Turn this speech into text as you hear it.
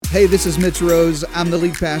Hey, this is Mitch Rose. I'm the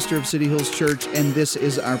lead pastor of City Hills Church, and this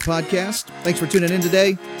is our podcast. Thanks for tuning in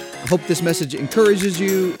today. I hope this message encourages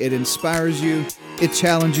you, it inspires you, it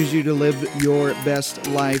challenges you to live your best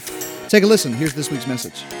life. Take a listen. Here's this week's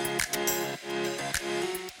message.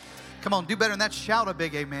 Come on, do better than that. Shout a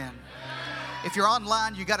big amen. If you're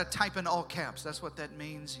online, you got to type in all caps. That's what that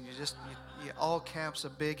means. You all caps, a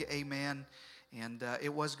big amen. And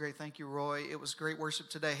it was great. Thank you, Roy. It was great worship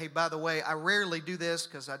today. Hey, by the way, I rarely do this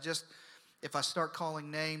because if I start calling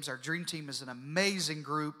names, our dream team is an amazing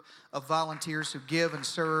group of volunteers who give and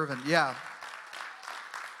serve. And yeah.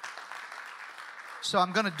 So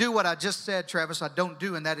I'm going to do what I just said, Travis, I don't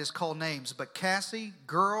do, and that is call names. But Cassie,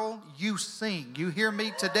 girl, you sing. You hear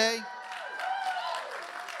me today?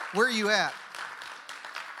 Where are you at?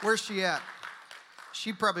 Where's she at?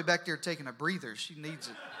 She probably back there taking a breather. She needs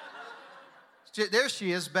it. There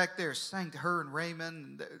she is back there. Sang to her and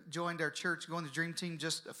Raymond. Joined our church, going to the Dream Team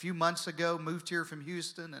just a few months ago. Moved here from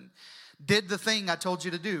Houston and did the thing I told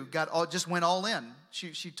you to do. Just went all in.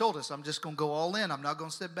 She told us, I'm just going to go all in. I'm not going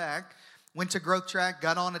to sit back. Went to Growth Track,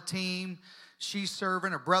 got on a team. She's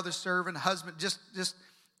serving, her brother's serving, husband.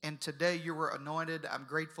 And today you were anointed. I'm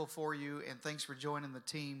grateful for you, and thanks for joining the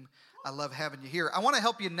team. I love having you here. I want to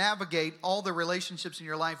help you navigate all the relationships in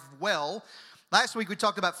your life well. Last week we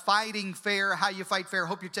talked about fighting fair, how you fight fair.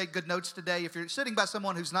 Hope you take good notes today. If you're sitting by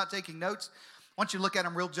someone who's not taking notes, why don't you look at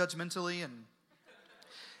them real judgmentally and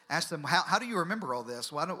ask them, how do you remember all this?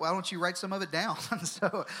 Why don't you write some of it down?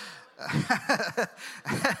 So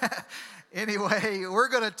anyway, we're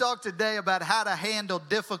going to talk today about how to handle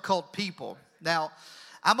difficult people. Now,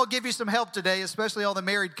 I'm going to give you some help today, especially all the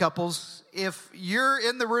married couples. If you're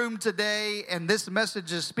in the room today and this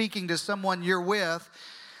message is speaking to someone you're with,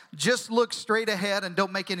 just look straight ahead and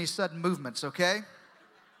don't make any sudden movements, okay?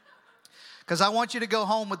 Because I want you to go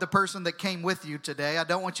home with the person that came with you today. I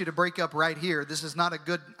don't want you to break up right here. This is not a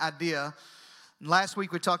good idea. Last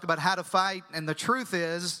week we talked about how to fight, and the truth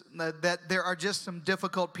is that there are just some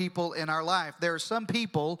difficult people in our life. There are some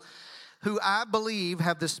people who I believe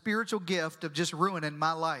have the spiritual gift of just ruining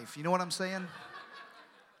my life. You know what I'm saying?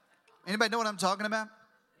 Anybody know what I'm talking about?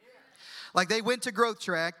 Like they went to Growth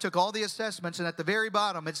Track, took all the assessments, and at the very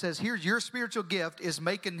bottom it says, here's your spiritual gift is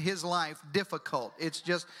making his life difficult. It's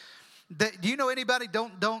just, do you know anybody,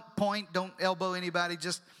 don't point, don't elbow anybody,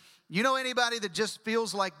 you know anybody that just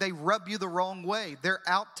feels like they rub you the wrong way? They're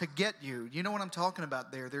out to get you. You know what I'm talking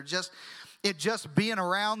about there? It just being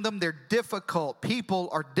around them, they're difficult. People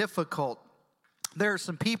are difficult. There are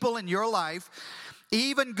some people in your life,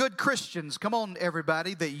 even good Christians, come on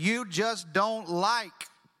everybody, that you just don't like.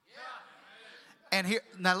 And here,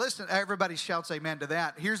 now listen, everybody shouts amen to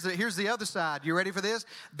that. Here's the other side. You ready for this?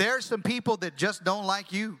 There's some people that just don't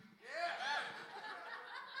like you.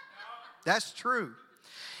 That's true.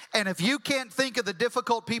 And if you can't think of the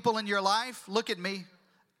difficult people in your life, look at me.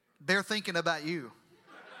 They're thinking about you.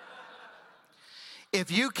 If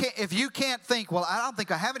you can't think, well, I don't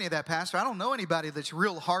think I have any of that, Pastor. I don't know anybody that's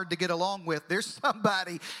real hard to get along with. There's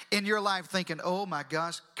somebody in your life thinking, oh my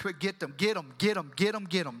gosh, get them.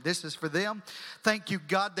 This is for them. Thank you,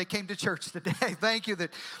 God, they came to church today. Thank you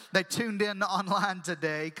that they tuned in online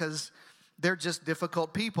today because they're just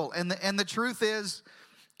difficult people. And the truth is,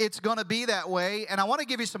 it's going to be that way. And I want to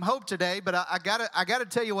give you some hope today, but I gotta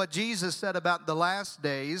tell you what Jesus said about the last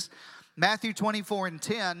days. Matthew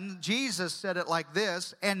 24:10, Jesus said it like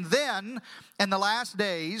this, and then in the last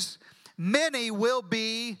days, many will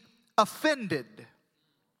be offended.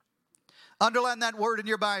 Underline that word in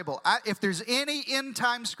your Bible. If there's any end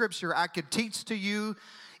time scripture I could teach to you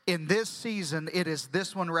in this season, it is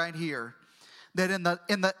this one right here. That in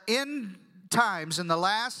the end times, in the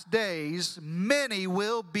last days, many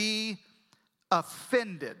will be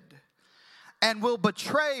offended and will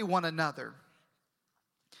betray one another.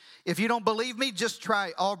 If you don't believe me, just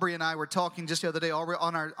try. Aubrey and I were talking just the other day, Aubrey,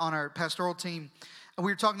 on our pastoral team. And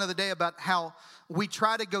we were talking the other day about how we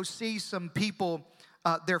try to go see some people,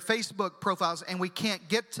 their Facebook profiles, and we can't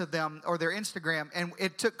get to them or their Instagram. And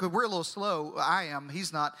we're a little slow. I am,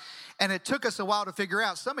 he's not. And it took us a while to figure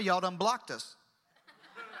out. Some of y'all done blocked us.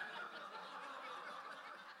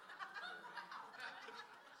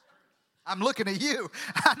 I'm looking at you.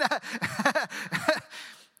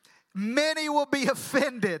 Many will be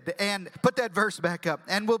offended, and put that verse back up,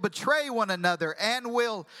 and will betray one another, and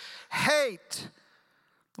will hate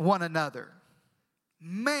one another.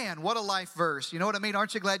 Man, what a life verse. You know what I mean?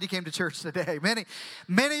 Aren't you glad you came to church today?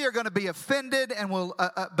 Many are going to be offended and will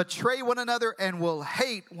betray one another and will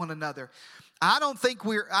hate one another. I don't think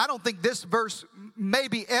this verse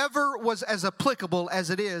maybe ever was as applicable as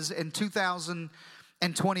it is in 2020.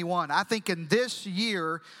 and 21. I think in this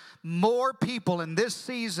year, more people in this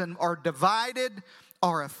season are divided,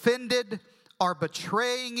 are offended, are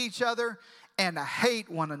betraying each other, and hate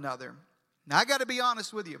one another. Now, I got to be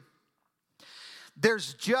honest with you.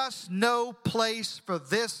 There's just no place for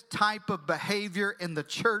this type of behavior in the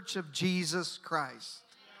church of Jesus Christ.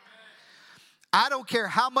 I don't care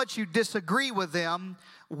how much you disagree with them.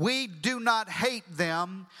 We do not hate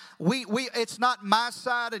them. It's not my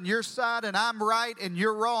side and your side, and I'm right and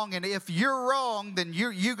you're wrong. And if you're wrong, then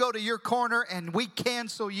you go to your corner and we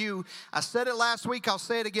cancel you. I said it last week. I'll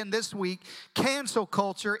say it again this week. Cancel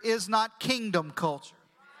culture is not kingdom culture.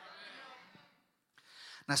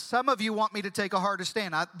 Now, some of you want me to take a harder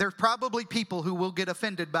stand. There's probably people who will get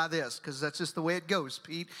offended by this because that's just the way it goes,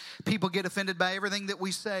 Pete. People get offended by everything that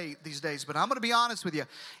we say these days. But I'm going to be honest with you.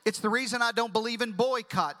 It's the reason I don't believe in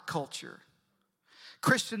boycott culture.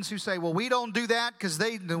 Christians who say, well, we don't do that because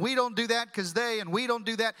they, and we don't do that because they, and we don't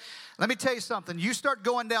do that. Let me tell you something. You start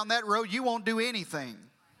going down that road, you won't do anything.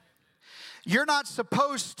 You're not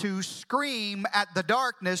supposed to scream at the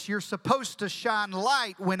darkness. You're supposed to shine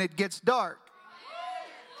light when it gets dark.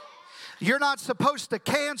 You're not supposed to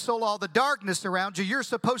cancel all the darkness around you. You're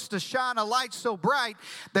supposed to shine a light so bright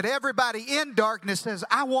that everybody in darkness says,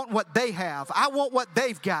 I want what they have. I want what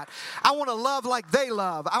they've got. I want to love like they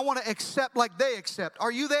love. I want to accept like they accept.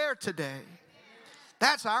 Are you there today?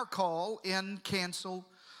 That's our call in cancel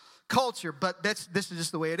culture. But this is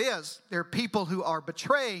just the way it is. There are people who are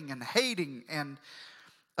betraying and hating and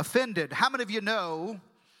offended. How many of you know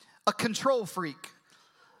a control freak?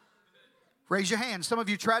 Raise your hand. Some of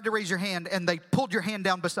you tried to raise your hand and they pulled your hand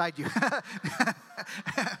down beside you.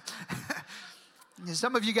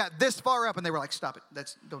 Some of you got this far up and they were like, stop it.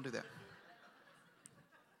 Don't do that.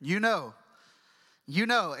 You know.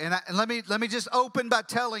 And let me just open by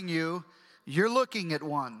telling you, you're looking at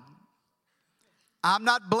one. I'm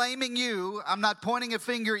not blaming you. I'm not pointing a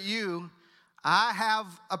finger at you. I have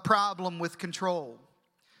a problem with control.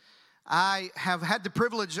 I have had the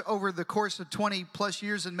privilege over the course of 20 plus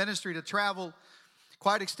years in ministry to travel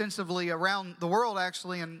quite extensively around the world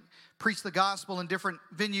actually and preach the gospel in different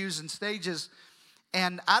venues and stages.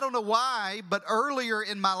 And I don't know why, but earlier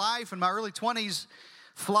in my life, in my early 20s,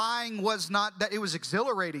 flying was not that, it was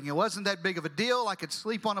exhilarating. It wasn't that big of a deal. I could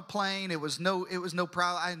sleep on a plane. It was no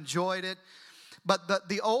problem. I enjoyed it. But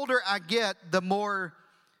the older I get, the more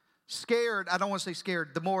scared, I don't want to say scared,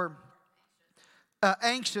 the more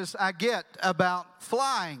anxious I get about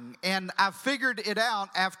flying. And I figured it out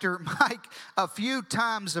after Mike, a few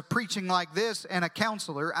times of preaching like this and a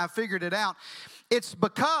counselor, I figured it out. It's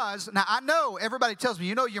because, now I know everybody tells me,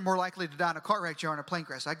 you're more likely to die in a car wreck than you are in a plane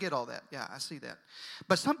crash. I get all that. Yeah, I see that.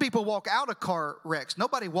 But some people walk out of car wrecks.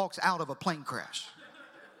 Nobody walks out of a plane crash.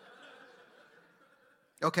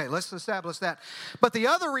 Okay, let's establish that. But the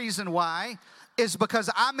other reason why is because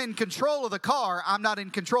I'm in control of the car. I'm not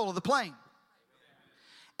in control of the plane.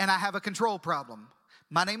 And I have a control problem.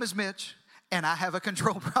 My name is Mitch, and I have a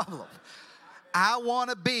control problem. I want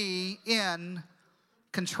to be in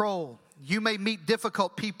control. You may meet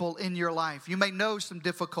difficult people in your life. You may know some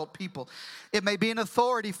difficult people. It may be an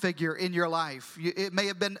authority figure in your life. It may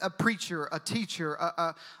have been a preacher, a teacher,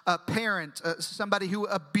 a parent, somebody who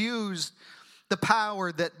abused the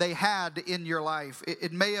power that they had in your life.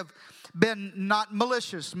 It may have been not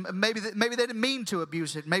malicious. Maybe they didn't mean to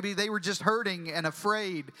abuse it. Maybe they were just hurting and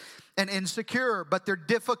afraid and insecure, but they're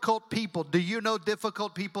difficult people. Do you know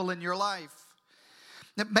difficult people in your life?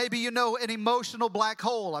 Maybe you know an emotional black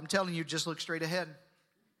hole. I'm telling you, just look straight ahead.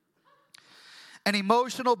 An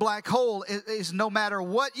emotional black hole is no matter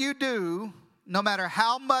what you do, no matter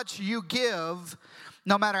how much you give,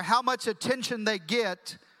 no matter how much attention they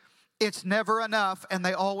get, it's never enough and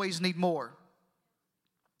they always need more.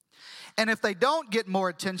 And if they don't get more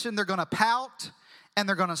attention, they're going to pout, and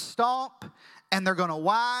they're going to stomp, and they're going to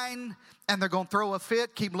whine, and they're going to throw a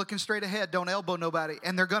fit. Keep looking straight ahead. Don't elbow nobody.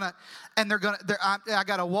 I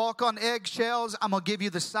got to walk on eggshells. I'm going to give you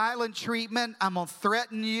the silent treatment. I'm going to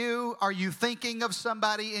threaten you. Are you thinking of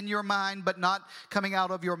somebody in your mind but not coming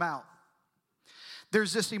out of your mouth?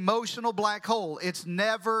 There's this emotional black hole. It's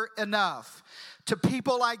never enough. To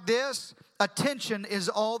people like this, attention is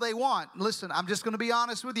all they want. Listen, I'm just going to be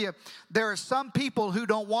honest with you. There are some people who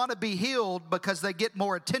don't want to be healed because they get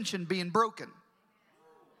more attention being broken.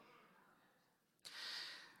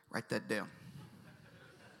 Write that down.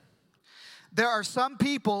 There are some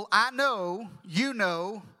people I know,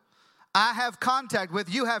 I have contact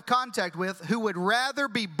with, you have contact with, who would rather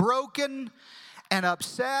be broken and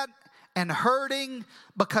upset and hurting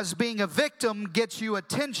because being a victim gets you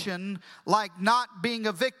attention like not being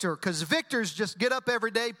a victor. Because victors just get up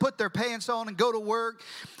every day, put their pants on and go to work,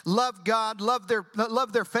 love God, love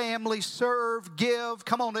their family, serve, give.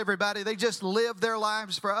 Come on, everybody. They just live their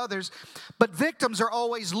lives for others. But victims are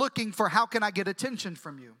always looking for, how can I get attention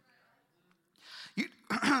from you?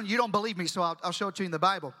 You don't believe me, so I'll show it to you in the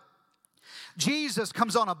Bible. Jesus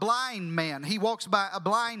comes on a blind man. He walks by a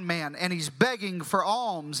blind man and he's begging for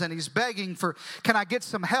alms and he's begging for, can I get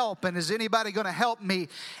some help? And is anybody going to help me?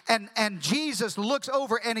 And Jesus looks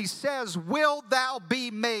over and he says, will thou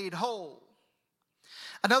be made whole?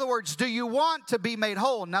 In other words, do you want to be made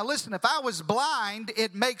whole? Now listen, if I was blind,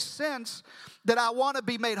 it makes sense that I want to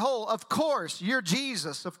be made whole. Of course, you're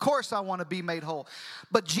Jesus. Of course I want to be made whole.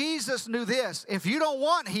 But Jesus knew this: if you don't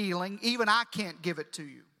want healing, even I can't give it to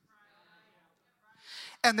you.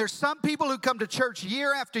 And there's some people who come to church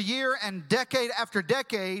year after year and decade after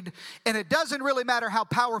decade, and it doesn't really matter how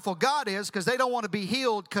powerful God is, because they don't want to be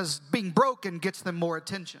healed, because being broken gets them more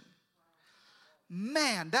attention.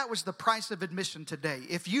 Man, that was the price of admission today.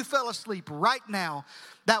 If you fell asleep right now,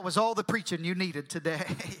 that was all the preaching you needed today.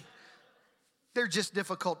 They're just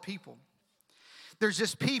difficult people. There's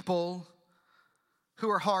just people who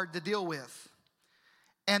are hard to deal with.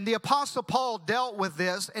 And the Apostle Paul dealt with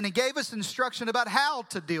this, and he gave us instruction about how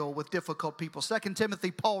to deal with difficult people. 2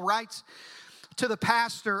 Timothy, Paul writes to the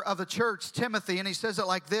pastor of the church, Timothy, and he says it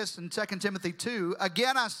like this in 2 Timothy 2.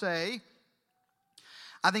 Again I say,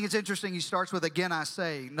 I think it's interesting he starts with again I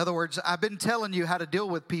say. In other words, I've been telling you how to deal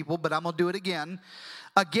with people, but I'm going to do it again.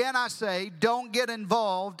 Again I say, don't get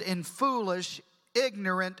involved in foolish,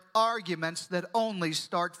 ignorant arguments that only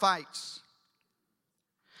start fights.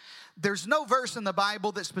 There's no verse in the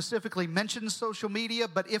Bible that specifically mentions social media,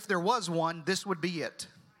 but if there was one, this would be it.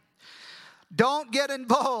 Don't get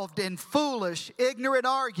involved in foolish, ignorant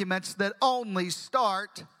arguments that only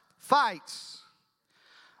start fights.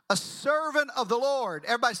 A servant of the Lord.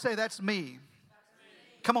 Everybody say, that's me.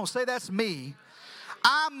 Come on, say, that's me.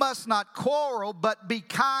 I must not quarrel, but be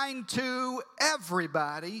kind to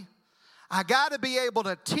everybody. I got to be able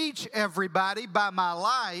to teach everybody by my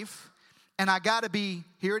life. And I got to be,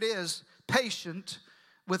 here it is, patient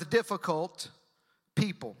with difficult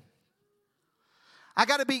people. I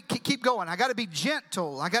got to keep going. I got to be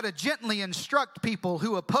gentle. I got to gently instruct people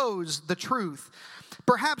who oppose the truth.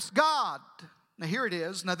 Perhaps God, now here it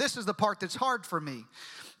is. Now this is the part that's hard for me,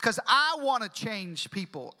 because I want to change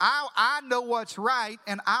people. I know what's right,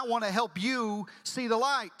 and I want to help you see the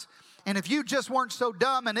light. And if you just weren't so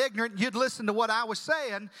dumb and ignorant, you'd listen to what I was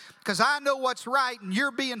saying, because I know what's right and you're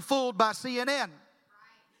being fooled by CNN.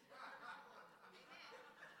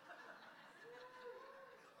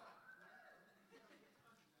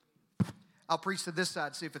 I'll preach to this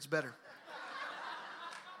side, see if it's better.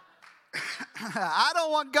 I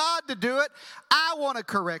don't want God to do it. I want to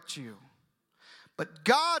correct you. But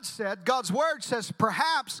God said, God's word says,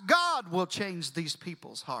 perhaps God will change these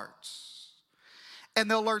people's hearts. And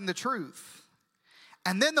they'll learn the truth.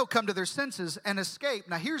 And then they'll come to their senses and escape.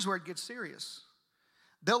 Now here's where it gets serious.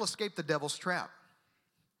 They'll escape the devil's trap.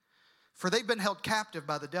 For they've been held captive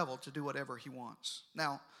by the devil to do whatever he wants.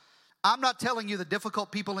 Now, I'm not telling you the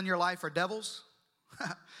difficult people in your life are devils.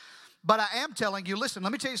 But I am telling you, listen,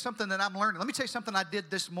 let me tell you something that I'm learning. Let me tell you something I did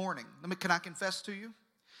this morning. Can I confess to you?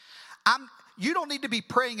 You don't need to be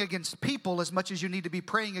praying against people as much as you need to be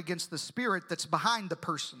praying against the spirit that's behind the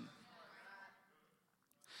person.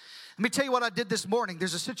 Let me tell you what I did this morning.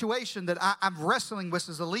 There's a situation that I'm wrestling with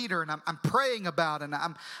as a leader, and I'm praying about, and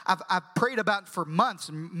I've prayed about for months.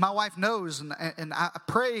 And my wife knows, and I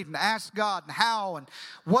prayed and asked God, and how, and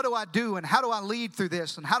what do I do, and how do I lead through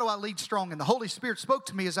this, and how do I lead strong? And the Holy Spirit spoke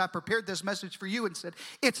to me as I prepared this message for you and said,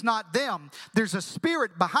 it's not them. There's a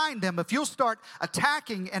spirit behind them. If you'll start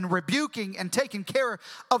attacking and rebuking and taking care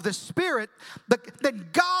of the spirit, then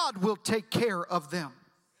God will take care of them.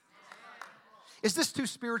 Is this too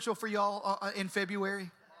spiritual for y'all in February?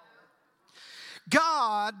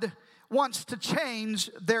 God wants to change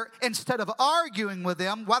instead of arguing with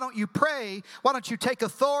them, why don't you pray? Why don't you take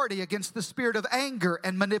authority against the spirit of anger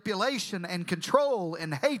and manipulation and control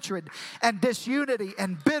and hatred and disunity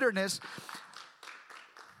and bitterness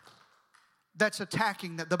that's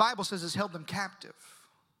attacking them? The Bible says it's held them captive.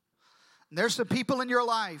 And there's some people in your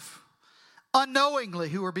life unknowingly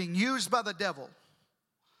who are being used by the devil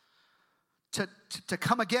to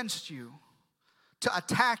come against you, to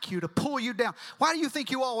attack you, to pull you down. Why do you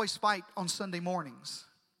think you always fight on Sunday mornings?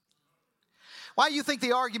 Why do you think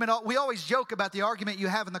the argument, we always joke about the argument you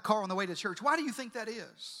have in the car on the way to church. Why do you think that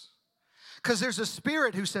is? Because there's a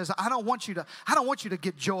spirit who says, I don't want you to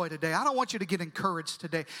get joy today. I don't want you to get encouraged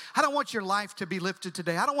today. I don't want your life to be lifted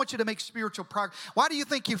today. I don't want you to make spiritual progress. Why do you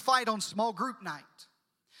think you fight on small group night?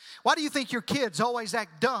 Why do you think your kids always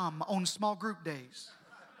act dumb on small group days?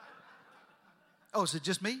 Oh, is it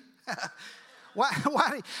just me?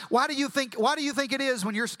 Why do you think it is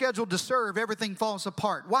when you're scheduled to serve, everything falls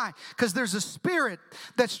apart? Why? Because there's a spirit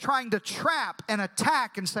that's trying to trap and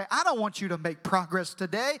attack and say, I don't want you to make progress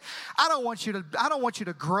today. I don't want you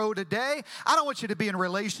to grow today. I don't want you to be in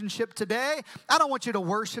relationship today. I don't want you to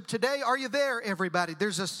worship today. Are you there, everybody?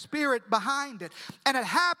 There's a spirit behind it. And it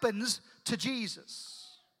happens to Jesus.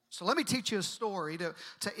 So let me teach you a story to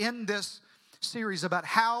end this series about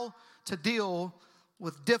how to deal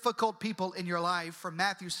with difficult people in your life from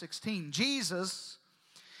Matthew 16. Jesus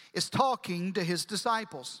is talking to his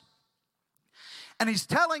disciples. And he's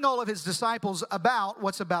telling all of his disciples about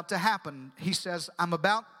what's about to happen. He says, I'm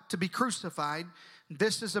about to be crucified.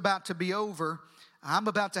 This is about to be over. I'm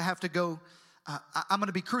about to have to go. I'm going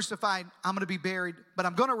to be crucified. I'm going to be buried. But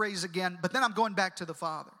I'm going to raise again. But then I'm going back to the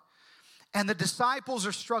Father. And the disciples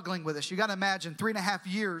are struggling with this. You got to imagine 3.5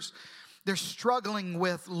 years. They're struggling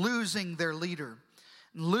with losing their leader.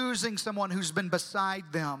 Losing someone who's been beside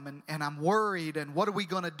them, and I'm worried, and what are we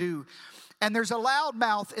going to do? And there's a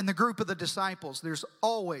loudmouth in the group of the disciples. There's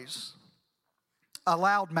always a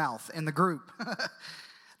loudmouth in the group.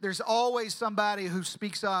 There's always somebody who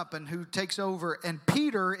speaks up and who takes over, and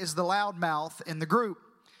Peter is the loudmouth in the group.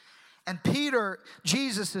 And Peter,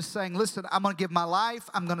 Jesus is saying, listen, I'm going to give my life,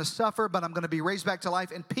 I'm going to suffer, but I'm going to be raised back to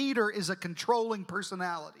life. And Peter is a controlling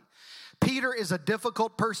personality. Peter is a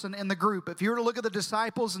difficult person in the group. If you were to look at the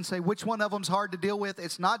disciples and say, which one of them's hard to deal with?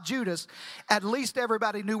 It's not Judas. At least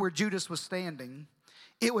everybody knew where Judas was standing.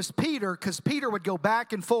 It was Peter, because Peter would go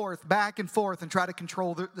back and forth, and try to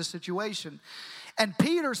control the situation. And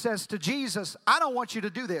Peter says to Jesus, I don't want you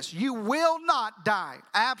to do this. You will not die.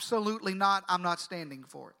 Absolutely not. I'm not standing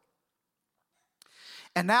for it.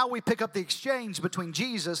 And now we pick up the exchange between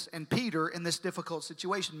Jesus and Peter in this difficult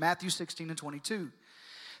situation. Matthew 16 and 22.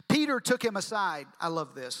 Peter took him aside. I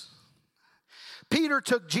love this. Peter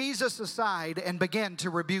took Jesus aside and began to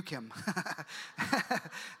rebuke him.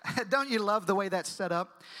 Don't you love the way that's set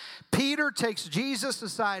up? Peter takes Jesus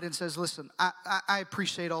aside and says, listen, I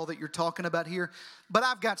appreciate all that you're talking about here, but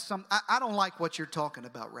I've got I don't like what you're talking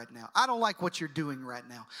about right now. I don't like what you're doing right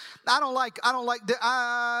now. I'm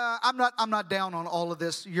not down on all of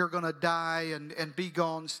this. You're going to die and be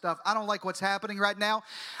gone stuff. I don't like what's happening right now.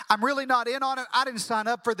 I'm really not in on it. I didn't sign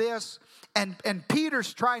up for this. And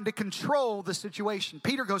Peter's trying to control the situation.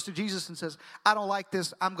 Peter goes to Jesus and says, I don't like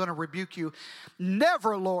this. I'm going to rebuke you.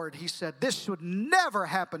 Never, Lord, he said, this should never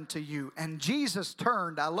happen to you. And Jesus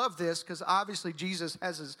turned. I love this because obviously Jesus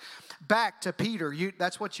has his back to Peter.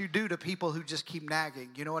 That's what you do to people who just keep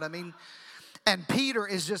nagging. You know what I mean? And Peter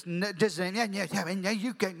is just saying,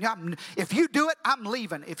 if you do it, I'm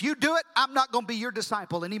leaving. If you do it, I'm not going to be your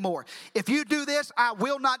disciple anymore. If you do this, I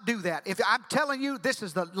will not do that. If I'm telling you, this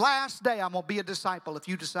is the last day I'm going to be a disciple if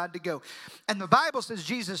you decide to go. And the Bible says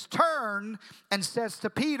Jesus turned and says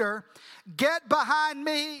to Peter, get behind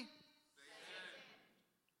me.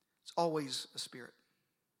 It's always a spirit.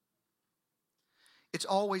 It's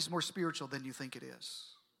always more spiritual than you think it is.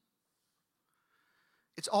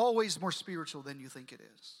 It's always more spiritual than you think it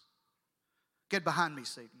is. Get behind me,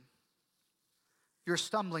 Satan. You're a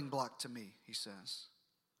stumbling block to me, he says.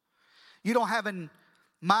 You don't have in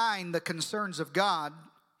mind the concerns of God.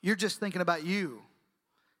 You're just thinking about you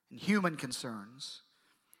and human concerns.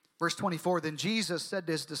 Verse 24, then Jesus said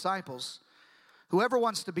to his disciples, whoever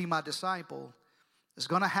wants to be my disciple is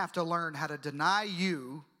going to have to learn how to deny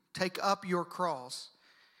you, take up your cross,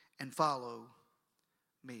 and follow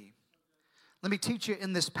me. Let me teach you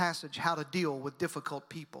in this passage how to deal with difficult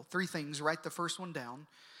people. 3 things. Write the first one down.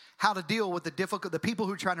 How to deal with the people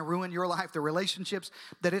who are trying to ruin your life, the relationships,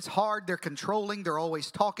 that it's hard, they're controlling, they're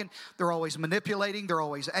always talking, they're always manipulating, they're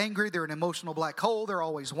always angry, they're an emotional black hole, they're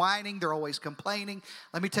always whining, they're always complaining.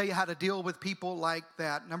 Let me tell you how to deal with people like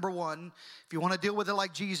that. Number 1, if you want to deal with it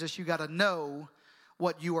like Jesus, you got to know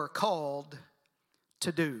what you are called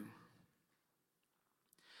to do.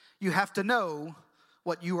 You have to know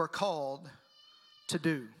what you are called to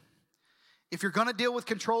do. If you're going to deal with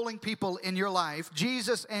controlling people in your life,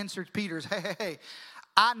 Jesus answered Peter's, hey,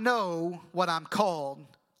 I know what I'm called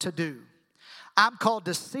to do. I'm called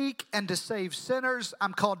to seek and to save sinners.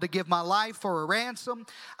 I'm called to give my life for a ransom.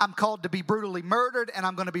 I'm called to be brutally murdered, and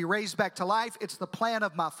I'm going to be raised back to life. It's the plan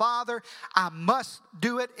of my Father. I must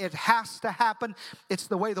do it. It has to happen. It's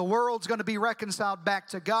the way the world's going to be reconciled back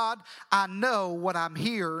to God. I know what I'm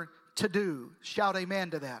here to do. Shout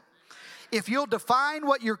amen to that. If you'll define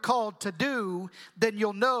what you're called to do, then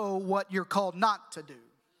you'll know what you're called not to do.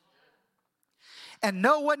 And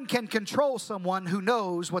no one can control someone who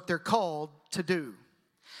knows what they're called to do.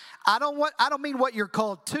 I don't mean what you're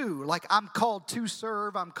called to. Like, I'm called to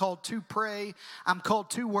serve, I'm called to pray, I'm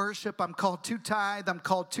called to worship, I'm called to tithe, I'm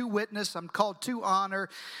called to witness, I'm called to honor.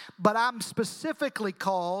 But I'm specifically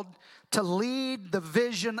called to lead the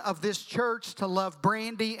vision of this church, to love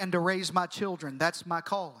Brandy, and to raise my children. That's my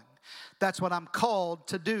calling. That's what I'm called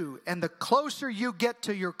to do. And the closer you get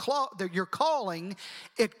to your calling,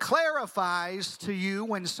 it clarifies to you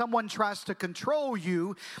when someone tries to control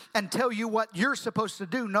you and tell you what you're supposed to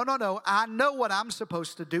do. No. I know what I'm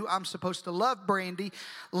supposed to do. I'm supposed to love Brandy,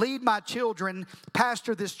 lead my children,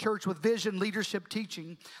 pastor this church with vision, leadership,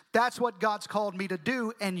 teaching. That's what God's called me to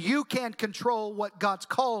do. And you can't control what God's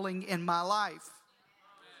calling in my life.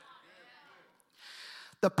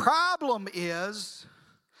 The problem is,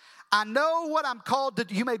 I know what I'm called to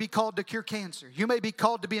do. You may be called to cure cancer. You may be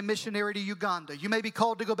called to be a missionary to Uganda. You may be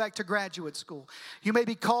called to go back to graduate school. You may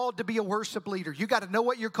be called to be a worship leader. You got to know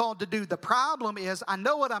what you're called to do. The problem is, I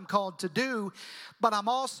know what I'm called to do, but I'm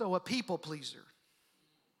also a people pleaser.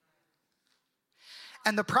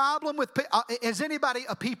 And the problem with, is anybody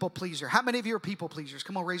a people pleaser? How many of you are people pleasers?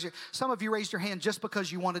 Come on, some of you raised your hand just because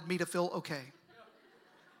you wanted me to feel okay.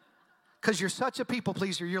 Because you're such a people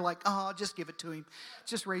pleaser, you're like, oh, just give it to him.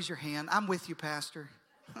 Just raise your hand. I'm with you, Pastor.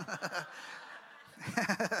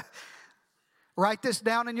 Write this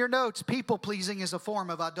down in your notes. People pleasing is a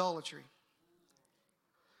form of idolatry.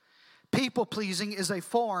 People pleasing is a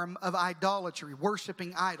form of idolatry,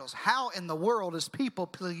 worshiping idols. How in the world is people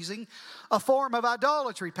pleasing a form of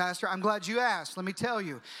idolatry, Pastor? I'm glad you asked. Let me tell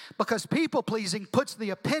you. Because people pleasing puts the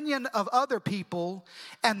opinion of other people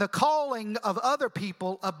and the calling of other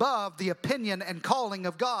people above the opinion and calling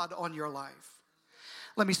of God on your life.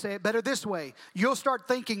 Let me say it better this way. You'll start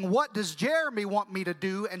thinking, what does Jeremy want me to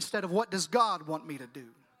do instead of what does God want me to do?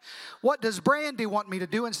 What does Brandy want me to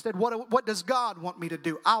do instead? What does God want me to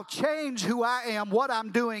do? I'll change who I am, what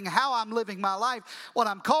I'm doing, how I'm living my life, what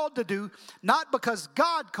I'm called to do, not because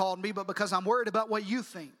God called me, but because I'm worried about what you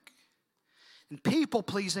think. And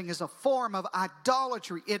people-pleasing is a form of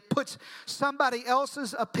idolatry. It puts somebody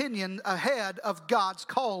else's opinion ahead of God's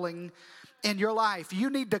calling in your life. You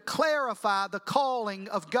need to clarify the calling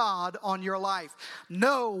of God on your life.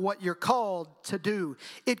 Know what you're called to do.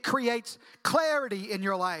 It creates clarity in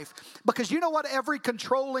your life. Because you know what every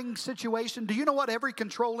controlling situation, do you know what every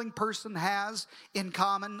controlling person has in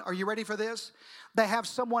common? Are you ready for this? They have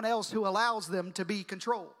someone else who allows them to be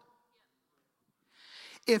controlled.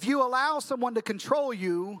 If you allow someone to control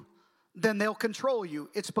you, then they'll control you.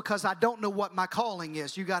 It's because I don't know what my calling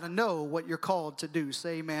is. You got to know what you're called to do.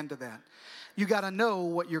 Say amen to that. You got to know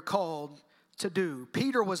what you're called to do.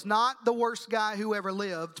 Peter was not the worst guy who ever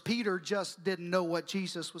lived. Peter just didn't know what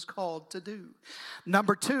Jesus was called to do.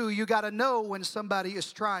 Number two, you got to know when somebody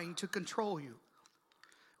is trying to control you.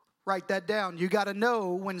 Write that down. You got to know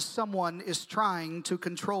when someone is trying to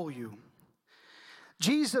control you.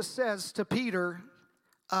 Jesus says to Peter,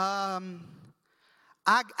 I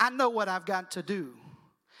know what I've got to do.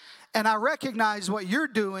 And I recognize what you're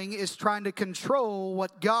doing is trying to control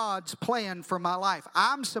what God's plan for my life.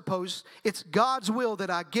 It's God's will that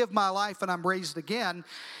I give my life and I'm raised again.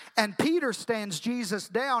 And Peter stands Jesus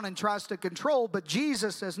down and tries to control, but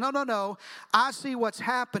Jesus says, no, I see what's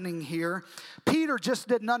happening here. Peter just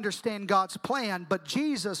didn't understand God's plan, but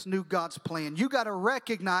Jesus knew God's plan. You got to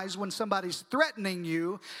recognize when somebody's threatening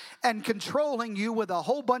you and controlling you with a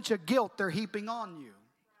whole bunch of guilt they're heaping on you.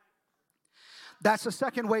 That's the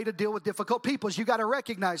second way to deal with difficult people is you got to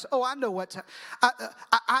recognize, I know what's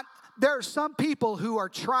there are some people who are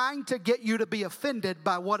trying to get you to be offended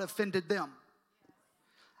by what offended them.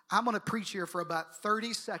 I'm going to preach here for about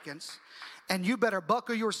 30 seconds, and you better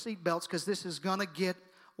buckle your seatbelts because this is going to get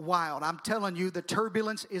wild. I'm telling you, the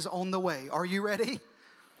turbulence is on the way. Are you ready?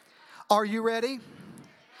 Are you ready?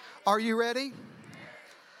 Are you ready?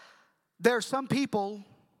 There are some people,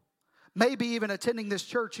 maybe even attending this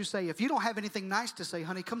church, who say, if you don't have anything nice to say,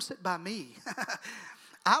 honey, come sit by me.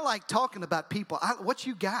 I like talking about people. What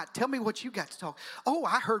you got? Tell me what you got to talk. Oh,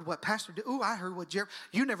 I heard what Pastor did. Oh, I heard what Jerry.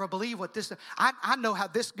 You never believe what this. I know how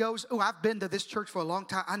this goes. Oh, I've been to this church for a long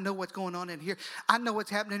time. I know what's going on in here. I know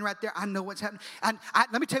what's happening right there. I know what's happening. And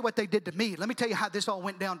let me tell you what they did to me. Let me tell you how this all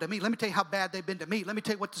went down to me. Let me tell you how bad they've been to me. Let me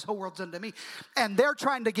tell you what this whole world's done to me. And they're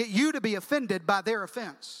trying to get you to be offended by their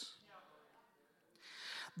offense.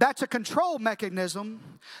 That's a control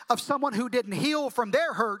mechanism of someone who didn't heal from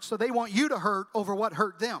their hurt, so they want you to hurt over what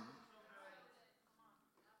hurt them.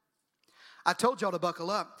 I told y'all to buckle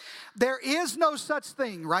up. There is no such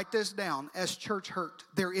thing, write this down, as church hurt.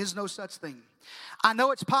 There is no such thing. I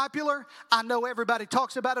know it's popular. I know everybody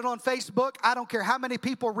talks about it on Facebook. I don't care how many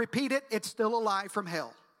people repeat it. It's still a lie from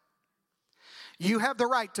hell. You have the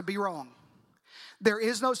right to be wrong. There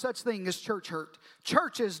is no such thing as church hurt.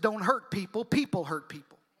 Churches don't hurt people. People hurt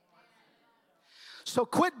people. So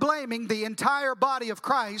quit blaming the entire body of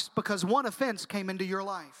Christ because one offense came into your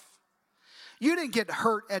life. You didn't get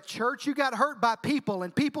hurt at church. You got hurt by people,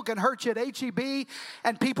 and people can hurt you at HEB,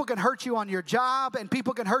 and people can hurt you on your job, and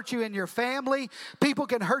people can hurt you in your family. People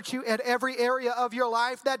can hurt you at every area of your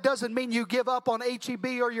life. That doesn't mean you give up on HEB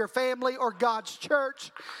or your family or God's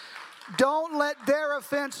church. Don't let their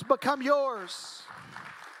offense become yours.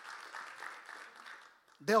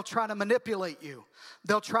 They'll try to manipulate you.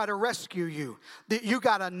 They'll try to rescue you. You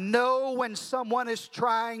got to know when someone is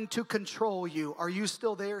trying to control you. Are you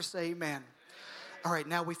still there? Say amen. All right,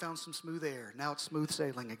 now we found some smooth air. Now it's smooth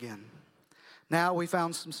sailing again. Now we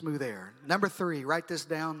found some smooth air. Number 3, write this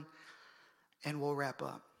down and we'll wrap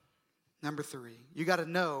up. Number 3, you got to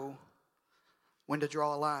know when to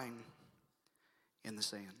draw a line in the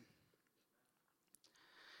sand.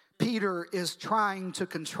 Peter is trying to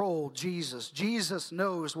control Jesus. Jesus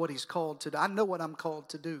knows what he's called to do. I know what I'm called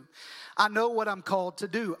to do. I know what I'm called to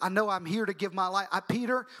do. I know I'm here to give my life.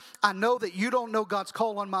 Peter, I know that you don't know God's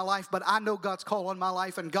call on my life, but I know God's call on my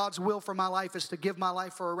life, and God's will for my life is to give my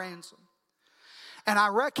life for a ransom. And I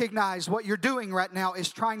recognize what you're doing right now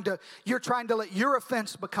is you're trying to let your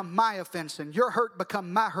offense become my offense, and your hurt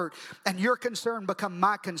become my hurt, and your concern become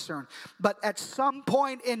my concern. But at some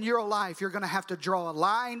point in your life, you're going to have to draw a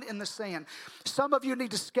line in the sand. Some of you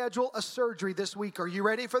need to schedule a surgery this week. Are you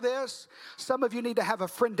ready for this? Some of you need to have a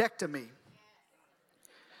friendectomy,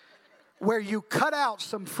 where you cut out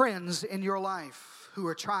some friends in your life who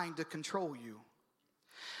are trying to control you.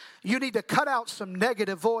 You need to cut out some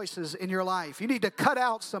negative voices in your life. You need to cut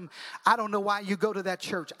out some, I don't know why you go to that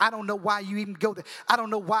church. I don't know why you even go there. I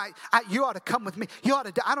don't know why. You ought to come with me. You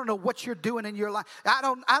ought to. I don't know what you're doing in your life. I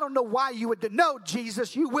don't know why you would do. No,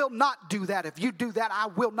 Jesus, you will not do that. If you do that, I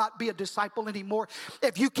will not be a disciple anymore.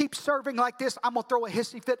 If you keep serving like this, I'm going to throw a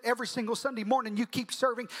hissy fit every single Sunday morning. You keep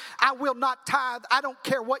serving. I will not tithe. I don't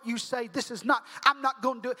care what you say. I'm not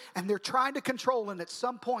going to do it. And they're trying to control, and at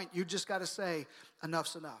some point, you just got to say,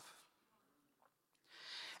 enough's enough.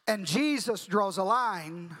 And Jesus draws a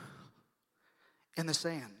line in the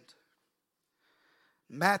sand.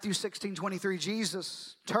 Matthew 16:23,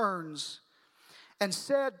 Jesus turns and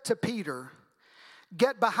said to Peter,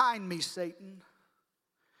 "Get behind me, Satan.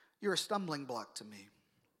 You're a stumbling block to me."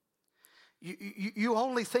 You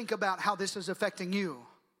only think about how this is affecting you.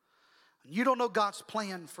 You don't know God's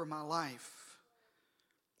plan for my life.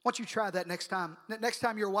 Why don't you try that next time? Next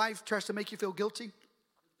time your wife tries to make you feel guilty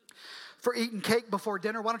for eating cake before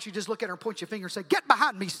dinner, why don't you just look at her and point your finger and say, "Get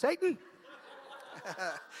behind me, Satan."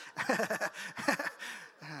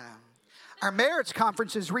 Our marriage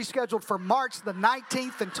conference is rescheduled for March the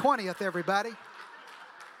 19th and 20th, everybody.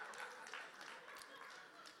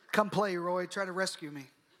 Come play, Roy. Try to rescue me.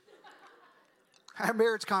 Our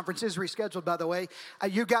marriage conference is rescheduled, by the way.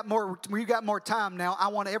 You got more time now. I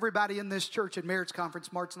want everybody in this church at marriage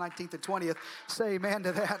conference March 19th and 20th. Say amen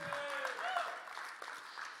to that.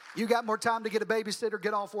 You got more time to get a babysitter,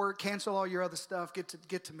 get off work, cancel all your other stuff, get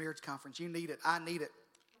to marriage conference. You need it. I need it.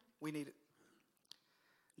 We need it.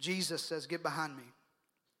 Jesus says, "Get behind me."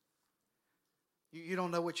 You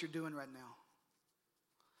don't know what you're doing right now.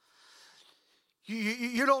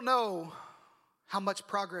 You don't know how much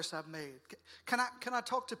progress I've made. Can I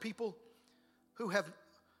talk to people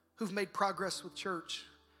who've made progress with church,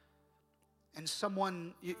 and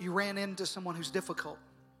you ran into someone who's difficult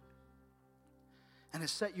and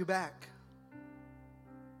has set you back?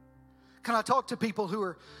 Can I talk to people who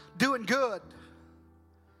are doing good,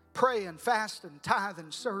 praying, fasting,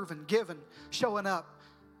 tithing, serving, giving, showing up,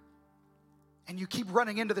 and you keep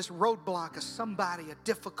running into this roadblock of somebody, a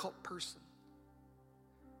difficult person?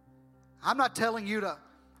 I'm not telling you to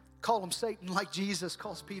call him Satan like Jesus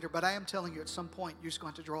calls Peter, but I am telling you at some point you're just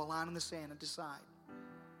going to draw a line in the sand and decide,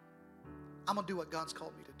 I'm going to do what God's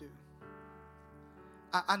called me to do.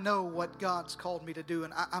 I know what God's called me to do.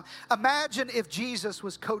 And I imagine if Jesus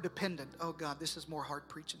was codependent. Oh God, this is more hard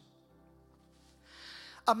preaching.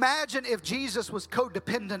 Imagine if Jesus was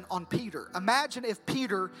codependent on Peter. Imagine if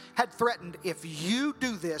Peter had threatened, "If you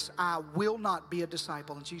do this, I will not be a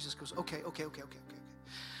disciple." And Jesus goes, okay.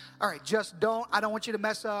 All right, just don't. I don't want you to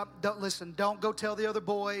mess up. Don't go tell the other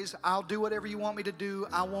boys. I'll do whatever you want me to do.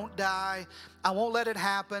 I won't die. I won't let it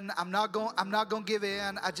happen. I'm not going to give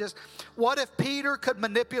in. What if Peter could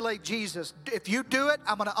manipulate Jesus? If you do it,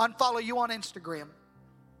 I'm going to unfollow you on Instagram.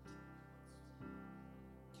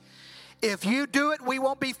 If you do it, we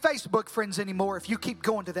won't be Facebook friends anymore. If you keep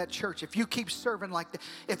going to that church, if you keep serving like that,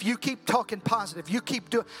 if you keep talking positive,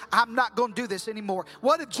 I'm not going to do this anymore.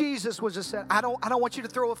 What if Jesus was just said, I don't want you to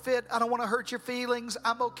throw a fit. I don't want to hurt your feelings.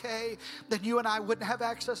 I'm okay. Then you and I wouldn't have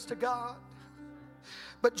access to God.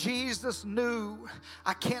 But Jesus knew,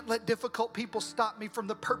 I can't let difficult people stop me from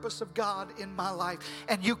the purpose of God in my life.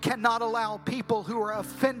 And you cannot allow people who are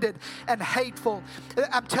offended and hateful.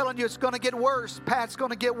 I'm telling you, it's going to get worse. Pat, it's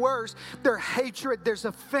going to get worse. There's hatred, there's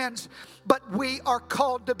offense. But we are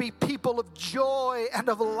called to be people of joy and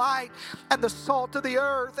of light and the salt of the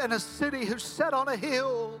earth and a city who's set on a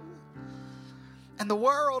hill. And the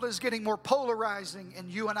world is getting more polarizing,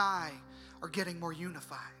 and you and I are getting more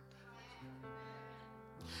unified.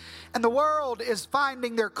 And the world is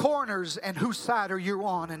finding their corners, and whose side are you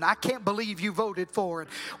on? And I can't believe you voted for it.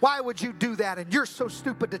 Why would you do that? And you're so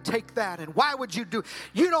stupid to take that. And why would you do?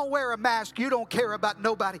 You don't wear a mask. You don't care about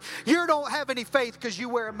nobody. You don't have any faith because you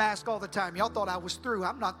wear a mask all the time. Y'all thought I was through.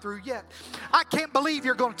 I'm not through yet. I can't believe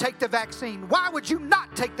you're going to take the vaccine. Why would you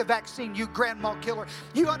not take the vaccine, you grandma killer?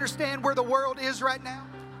 You understand where the world is right now?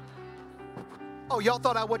 Oh, y'all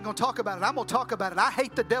thought I wasn't going to talk about it. I'm going to talk about it. I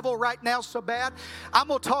hate the devil right now so bad. I'm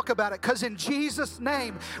going to talk about it because in Jesus'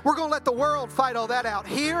 name, we're going to let the world fight all that out.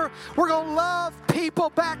 Here, we're going to love people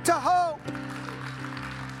back to hope.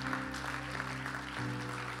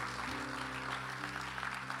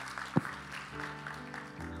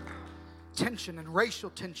 Tension and racial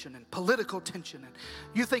tension and political tension. And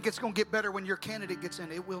you think it's going to get better when your candidate gets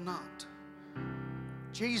in. It will not.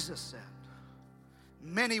 Jesus said,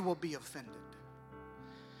 many will be offended.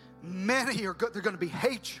 Many they're going to be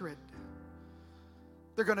hatred.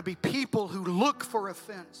 They're going to be people who look for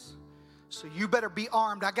offense. So you better be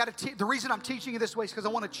armed. The reason I'm teaching you this way is because I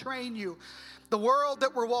want to train you. The world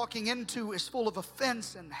that we're walking into is full of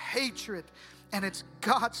offense and hatred. And it's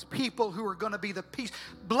God's people who are going to be the peace.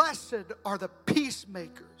 Blessed are the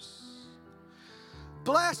peacemakers.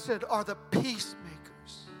 Blessed are the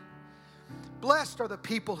peacemakers. Blessed are the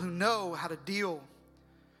people who know how to deal.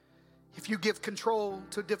 If you give control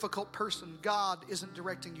to a difficult person, God isn't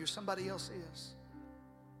directing you. Somebody else is.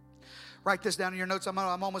 Write this down in your notes. I'm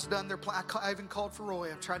almost done. I even called for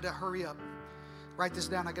Roy. I've tried to hurry up. Write this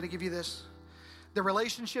down. I got to give you this. The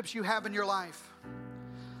relationships you have in your life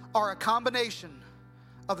are a combination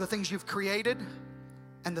of the things you've created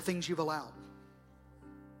and the things you've allowed.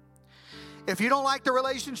 If you don't like the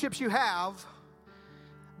relationships you have,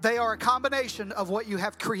 they are a combination of what you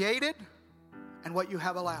have created and what you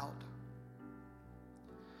have allowed.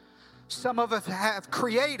 Some of us have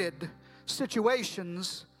created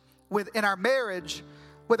situations in our marriage,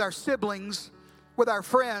 with our siblings, with our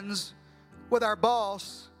friends, with our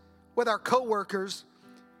boss, with our coworkers,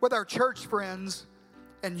 with our church friends,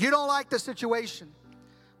 and you don't like the situation.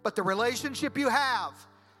 But the relationship you have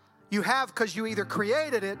because you either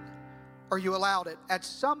created it or you allowed it. At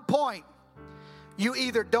some point, you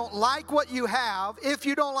either don't like what you have. If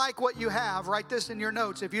you don't like what you have, write this in your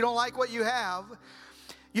notes. If you don't like what you have,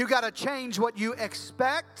 you got to change what you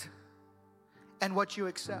expect and what you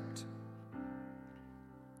accept.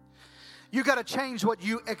 You got to change what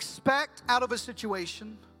you expect out of a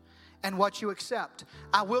situation and what you accept.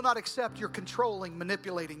 I will not accept your controlling,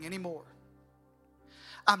 manipulating anymore.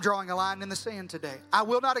 I'm drawing a line in the sand today. I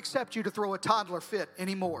will not accept you to throw a toddler fit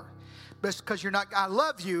anymore. Because I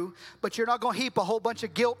love you, but you're not going to heap a whole bunch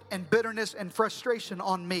of guilt and bitterness and frustration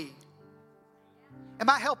on me. Am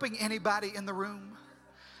I helping anybody in the room?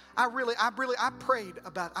 I prayed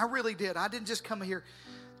about it. I really did. I didn't just come here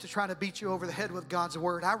to try to beat you over the head with God's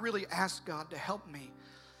word. I really asked God to help me.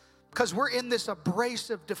 Because we're in this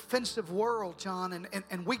abrasive, defensive world, John,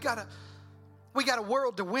 and we got a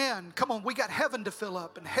world to win. Come on, we got heaven to fill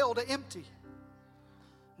up and hell to empty.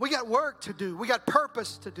 We got work to do. We got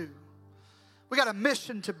purpose to do. We got a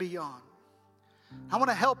mission to be on. I want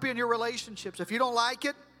to help you in your relationships. If you don't like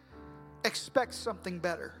it, expect something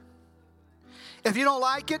better. If you don't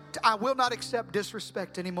like it, I will not accept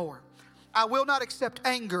disrespect anymore. I will not accept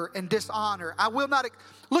anger and dishonor. I will not.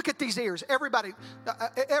 Look at these ears. Everybody,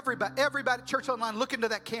 church online, look into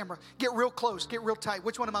that camera. Get real close. Get real tight.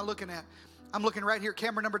 Which one am I looking at? I'm looking right here.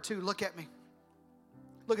 Camera number 2. Look at me.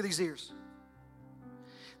 Look at these ears.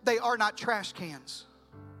 They are not trash cans.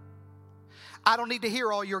 I don't need to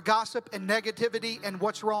hear all your gossip and negativity and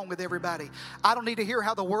what's wrong with everybody. I don't need to hear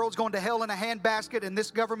how the world's going to hell in a handbasket and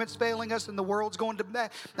this government's failing us and the world's going to,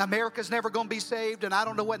 America's never going to be saved and I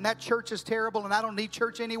don't know what, and that church is terrible and I don't need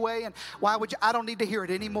church anyway, and why would you? I don't need to hear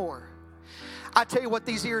it anymore. I tell you what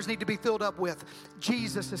these ears need to be filled up with.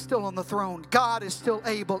 Jesus is still on the throne. God is still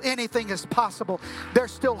able. Anything is possible.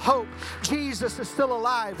 There's still hope. Jesus is still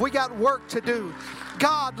alive. We got work to do.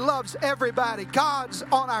 God loves everybody. God's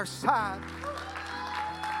on our side.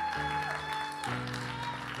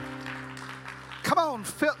 Come on,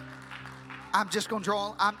 Phil. I'm just going to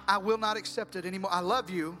draw. I will not accept it anymore. I love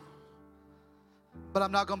you, but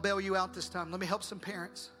I'm not going to bail you out this time. Let me help some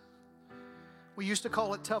parents. We used to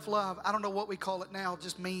call it tough love. I don't know what we call it now,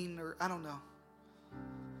 just mean, or I don't know.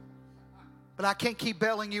 But I can't keep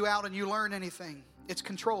bailing you out and you learn anything. It's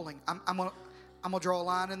controlling. I'm gonna draw a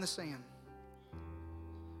line in the sand.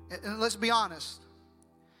 And let's be honest.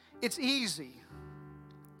 It's easy.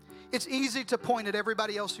 It's easy to point at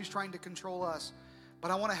everybody else who's trying to control us.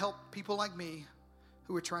 But I want to help people like me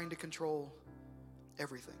who are trying to control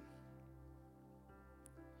everything.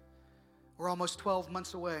 We're almost 12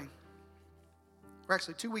 months away. We're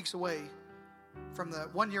actually 2 weeks away from the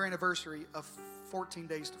 1-year anniversary of 14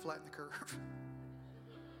 days to flatten the curve.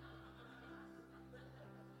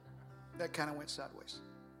 That kind of went sideways.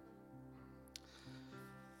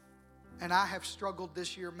 And I have struggled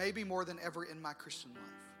this year maybe more than ever in my Christian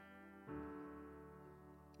life.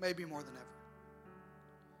 Maybe more than ever.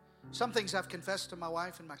 Some things I've confessed to my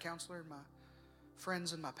wife and my counselor and my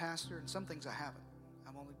friends and my pastor, and some things I haven't.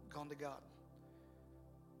 I've only gone to God.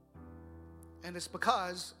 And it's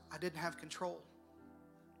because I didn't have control.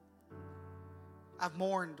 I've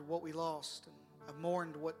mourned what we lost, and I've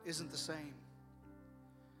mourned what isn't the same.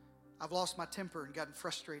 I've lost my temper and gotten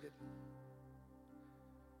frustrated.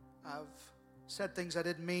 I've said things I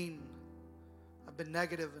didn't mean. I've been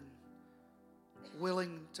negative and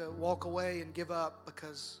willing to walk away and give up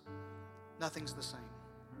because nothing's the same.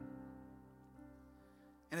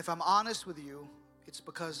 And if I'm honest with you, it's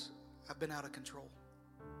because I've been out of control.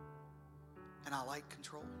 And I like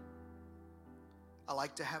control. I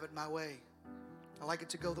like to have it my way. I like it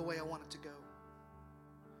to go the way I want it to go.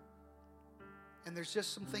 And there's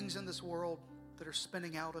just some things in this world that are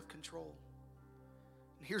spinning out of control.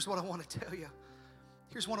 And here's what I want to tell you.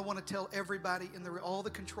 Here's what I want to tell everybody, all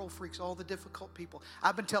the control freaks, all the difficult people.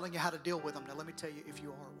 I've been telling you how to deal with them. Now let me tell you if you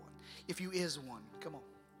are one. If you is one. Come on.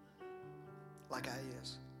 Like I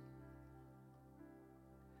is.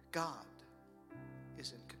 God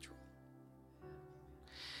is in control.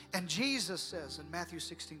 And Jesus says in Matthew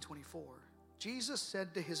 16:24, Jesus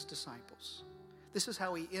said to his disciples, this is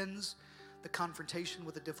how he ends the confrontation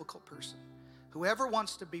with a difficult person. Whoever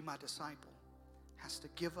wants to be my disciple has to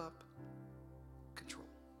give up control.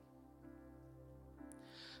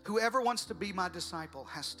 Whoever wants to be my disciple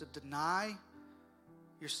has to deny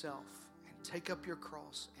yourself and take up your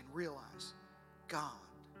cross and realize God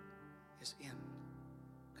is in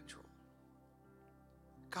control.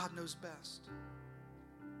 God knows best.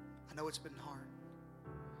 I know it's been hard.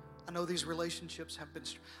 I know these relationships have been,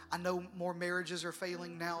 I know more marriages are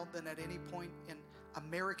failing now than at any point in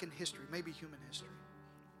American history, maybe human history.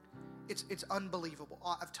 It's unbelievable.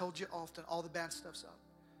 I've told you often, all the bad stuff's up.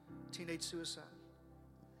 Teenage suicide.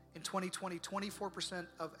 In 2020, 24%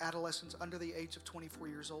 of adolescents under the age of 24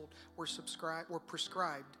 years old were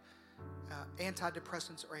prescribed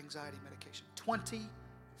antidepressants or anxiety medication.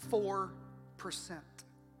 24%.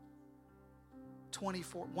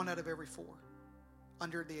 24, 1 out of every 4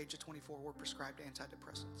 under the age of 24 were prescribed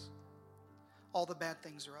antidepressants. All the bad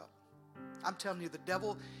things are up. I'm telling you, the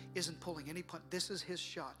devil isn't pulling any punch. This is his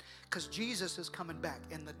shot. Because Jesus is coming back,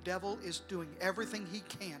 and the devil is doing everything he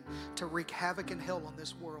can to wreak havoc and hell on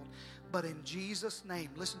this world. But in Jesus' name,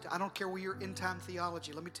 listen, I don't care where you're in time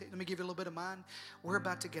theology. Let me give you a little bit of mine. We're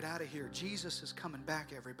about to get out of here. Jesus is coming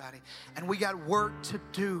back, everybody. And we got work to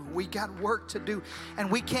do. We got work to do.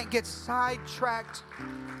 And we can't get sidetracked.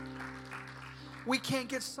 We can't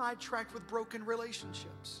get sidetracked with broken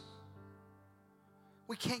relationships.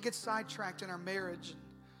 We can't get sidetracked in our marriage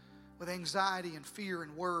with anxiety and fear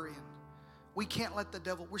and worry. And we can't let the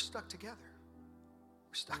devil, we're stuck together.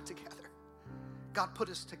 We're stuck together. God put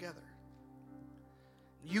us together.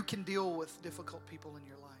 You can deal with difficult people in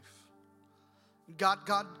your life.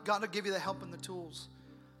 God will give you the help and the tools,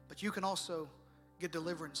 but you can also get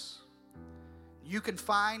deliverance. You can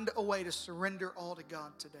find a way to surrender all to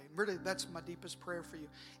God today. Really, that's my deepest prayer for you.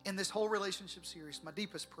 In this whole relationship series, my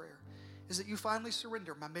deepest prayer is that you finally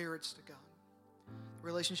surrender my marriage to God, the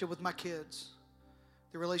relationship with my kids,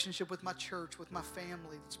 the relationship with my church, with my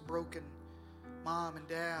family that's broken, mom and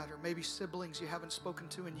dad, or maybe siblings you haven't spoken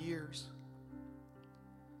to in years.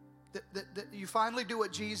 That you finally do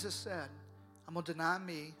what Jesus said. I'm going to deny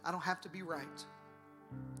me. I don't have to be right.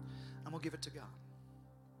 I'm going to give it to God.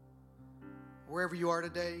 Wherever you are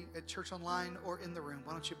today, at church online or in the room,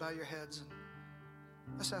 why don't you bow your heads and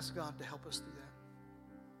let's ask God to help us through that.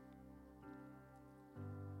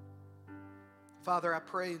 Father, I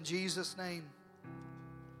pray in Jesus' name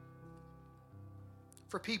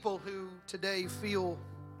for people who today feel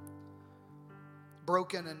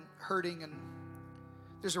broken and hurting, and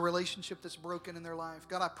there's a relationship that's broken in their life.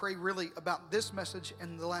 God, I pray really about this message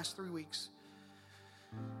in the last 3 weeks.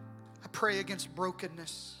 I pray against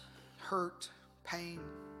brokenness, hurt, pain.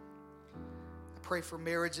 I pray for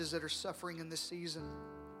marriages that are suffering in this season.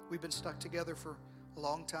 We've been stuck together for a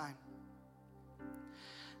long time.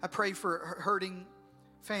 I pray for hurting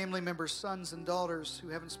family members, sons and daughters who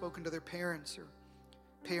haven't spoken to their parents, or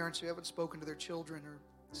parents who haven't spoken to their children, or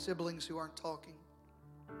siblings who aren't talking.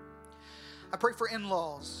 I pray for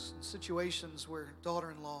in-laws, situations where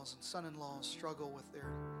daughter-in-laws and son-in-laws struggle with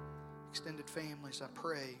their extended families. I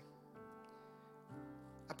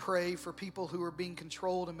pray for people who are being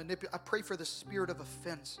controlled and manipulated. I pray for the spirit of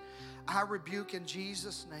offense. I rebuke in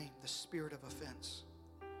Jesus' name the spirit of offense.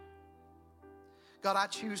 God, I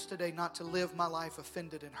choose today not to live my life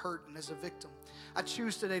offended and hurt and as a victim. I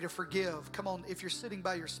choose today to forgive. Come on, if you're sitting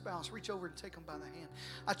by your spouse, reach over and take them by the hand.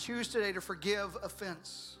 I choose today to forgive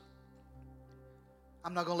offense.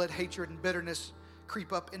 I'm not going to let hatred and bitterness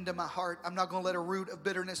creep up into my heart. I'm not going to let a root of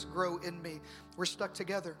bitterness grow in me. We're stuck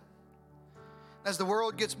together. As the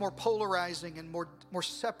world gets more polarizing and more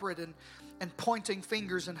separate and pointing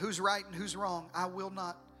fingers and who's right and who's wrong,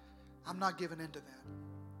 I'm not giving in to that.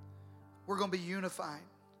 We're going to be unified.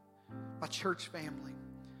 My church family,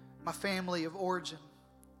 my family of origin,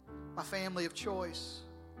 my family of choice,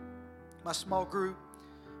 my small group,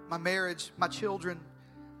 my marriage, my children,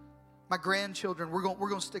 my grandchildren. We're going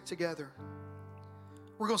to stick together.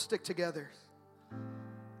 We're going to stick together.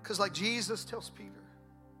 Because like Jesus tells Peter,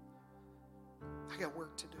 I got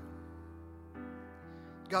work to do.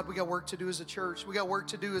 God, we got work to do as a church. We got work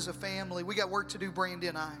to do as a family. We got work to do, Brandy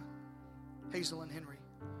and I, Hazel and Henry.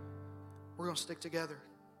 We're going to stick together.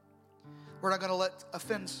 We're not going to let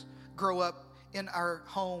offense grow up in our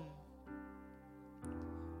home.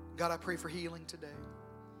 God, I pray for healing today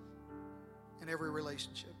in every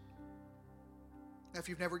relationship. Now, if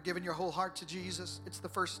you've never given your whole heart to Jesus, it's the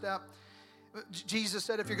first step. Jesus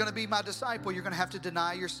said, if you're going to be my disciple, you're going to have to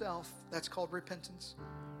deny yourself. That's called repentance.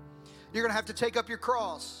 You're going to have to take up your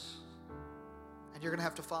cross, and you're going to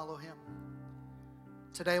have to follow him.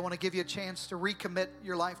 Today, I want to give you a chance to recommit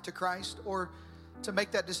your life to Christ, or to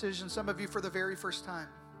make that decision, some of you for the very first time.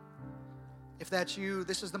 If that's you,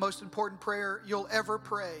 this is the most important prayer you'll ever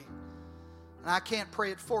pray. And I can't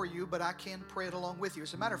pray it for you, but I can pray it along with you.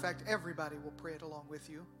 As a matter of fact, everybody will pray it along with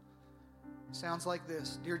you. It sounds like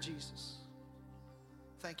this. Dear Jesus,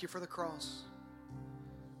 thank you for the cross.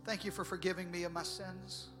 Thank you for forgiving me of my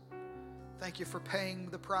sins. Thank you for paying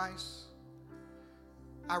the price.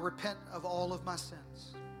 I repent of all of my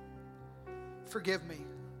sins. Forgive me.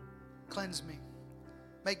 Cleanse me.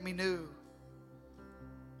 Make me new.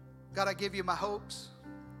 God, I give you my hopes,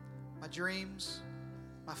 my dreams,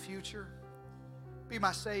 my future. Be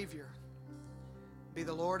my Savior. Be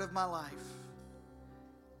the Lord of my life.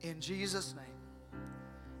 In Jesus' name.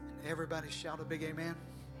 And everybody shout a big amen.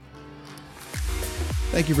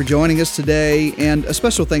 Thank you for joining us today, and a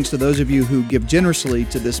special thanks to those of you who give generously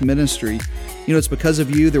to this ministry. You know, it's because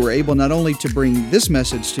of you that we're able not only to bring this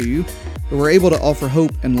message to you, but we're able to offer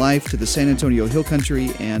hope and life to the San Antonio Hill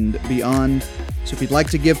Country and beyond. So if you'd like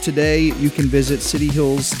to give today, you can visit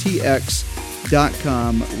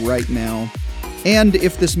cityhillstx.com right now. And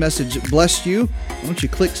if this message blessed you, why don't you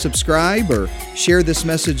click subscribe or share this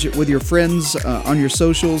message with your friends on your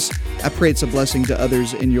socials. I pray it's a blessing to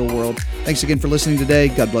others in your world. Thanks again for listening today.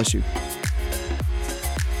 God bless you.